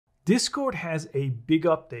Discord has a big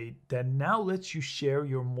update that now lets you share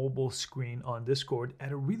your mobile screen on Discord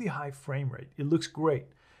at a really high frame rate. It looks great.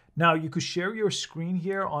 Now you could share your screen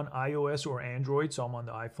here on iOS or Android, so I'm on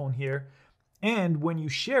the iPhone here. And when you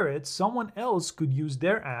share it, someone else could use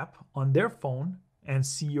their app on their phone and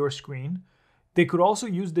see your screen. They could also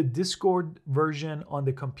use the Discord version on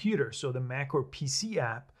the computer, so the Mac or PC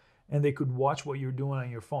app, and they could watch what you're doing on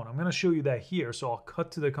your phone. I'm gonna show you that here, so I'll cut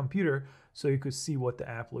to the computer so you could see what the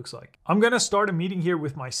app looks like. I'm gonna start a meeting here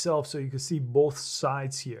with myself so you can see both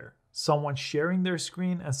sides here. Someone sharing their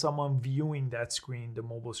screen and someone viewing that screen, the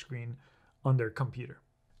mobile screen, on their computer.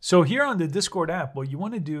 So here on the Discord app, what you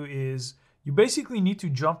wanna do is you basically need to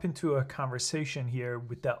jump into a conversation here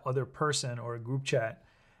with that other person or a group chat,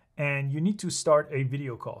 and you need to start a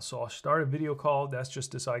video call. So I'll start a video call. That's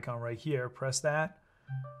just this icon right here. Press that.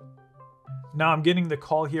 Now I'm getting the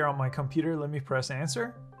call here on my computer. Let me press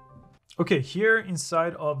answer. Okay, here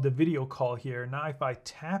inside of the video call here, now if I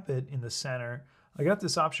tap it in the center, I got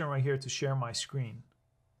this option right here to share my screen.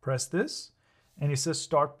 Press this, and it says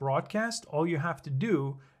start broadcast. All you have to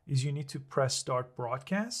do is you need to press start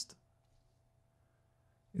broadcast.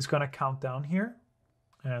 It's gonna count down here,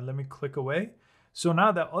 and let me click away. So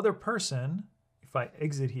now that other person, if I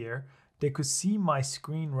exit here, they could see my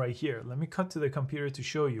screen right here. Let me cut to the computer to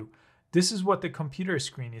show you. This is what the computer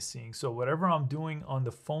screen is seeing. So whatever I'm doing on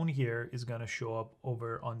the phone here is gonna show up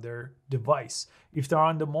over on their device. If they're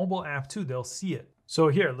on the mobile app too, they'll see it. So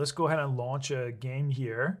here, let's go ahead and launch a game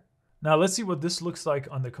here. Now let's see what this looks like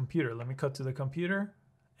on the computer. Let me cut to the computer,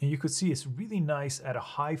 and you could see it's really nice at a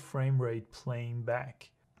high frame rate playing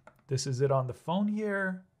back. This is it on the phone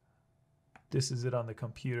here. This is it on the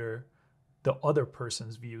computer, the other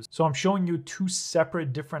person's views. So I'm showing you two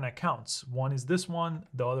separate different accounts. One is this one,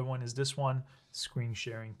 the other one is this one, screen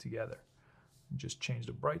sharing together. Just change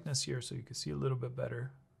the brightness here so you can see a little bit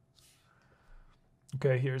better.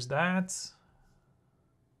 Okay, here's that.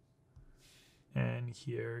 And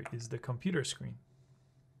here is the computer screen.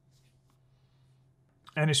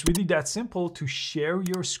 And it's really that simple to share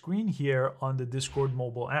your screen here on the Discord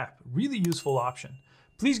mobile app. Really useful option.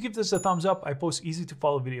 Please give this a thumbs up. I post easy to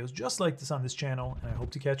follow videos just like this on this channel, and I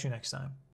hope to catch you next time.